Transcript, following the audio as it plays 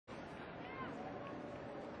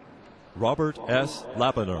Robert S.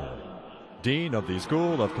 Lapiner, Dean of the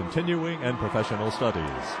School of Continuing and Professional Studies.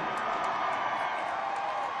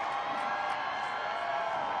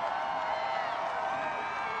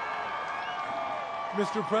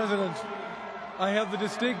 Mr. President, I have the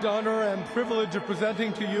distinct honor and privilege of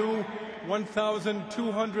presenting to you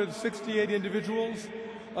 1,268 individuals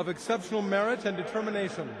of exceptional merit and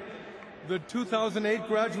determination, the 2008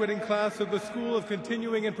 graduating class of the School of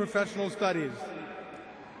Continuing and Professional Studies.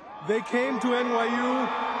 They came to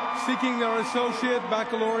NYU seeking their associate,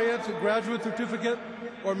 baccalaureate, graduate certificate,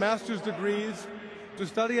 or master's degrees to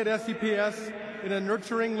study at SCPS in a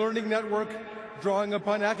nurturing learning network drawing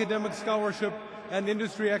upon academic scholarship and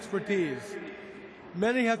industry expertise.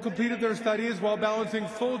 Many have completed their studies while balancing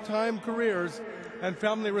full-time careers and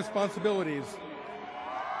family responsibilities,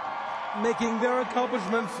 making their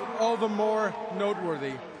accomplishments all the more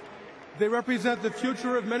noteworthy. They represent the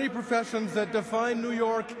future of many professions that define New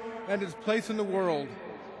York and its place in the world.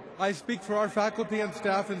 I speak for our faculty and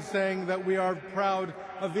staff in saying that we are proud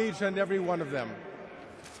of each and every one of them.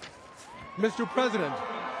 Mr. President,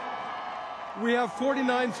 we have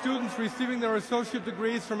 49 students receiving their associate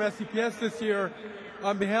degrees from SCPS this year.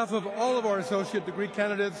 On behalf of all of our associate degree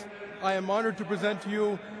candidates, I am honored to present to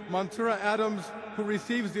you Mansoura Adams, who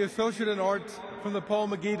receives the Associate in Arts from the Paul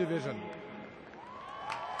McGee Division.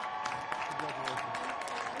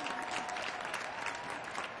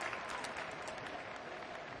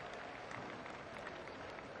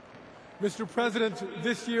 Mr. President,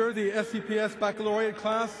 this year the SCPS baccalaureate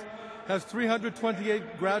class has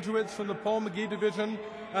 328 graduates from the Paul McGee Division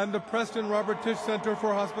and the Preston Robert Tisch Center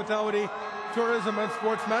for Hospitality, Tourism, and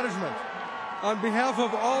Sports Management. On behalf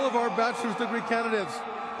of all of our bachelor's degree candidates,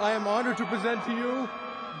 I am honored to present to you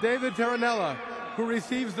David Terranella, who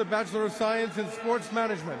receives the Bachelor of Science in Sports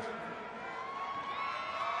Management.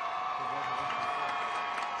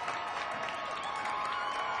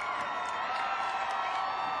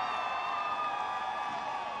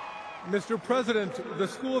 Mr. President, the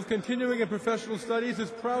School of Continuing and Professional Studies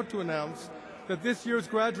is proud to announce that this year's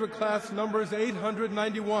graduate class numbers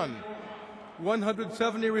 891,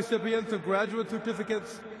 170 recipients of graduate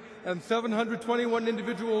certificates, and 721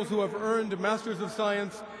 individuals who have earned Masters of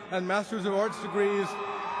Science and Masters of Arts degrees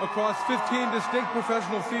across 15 distinct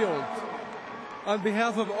professional fields. On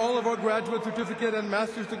behalf of all of our graduate certificate and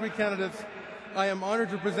master's degree candidates, I am honored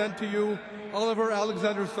to present to you Oliver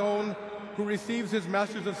Alexander Sohn, who receives his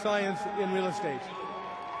Master's of Science in Real Estate.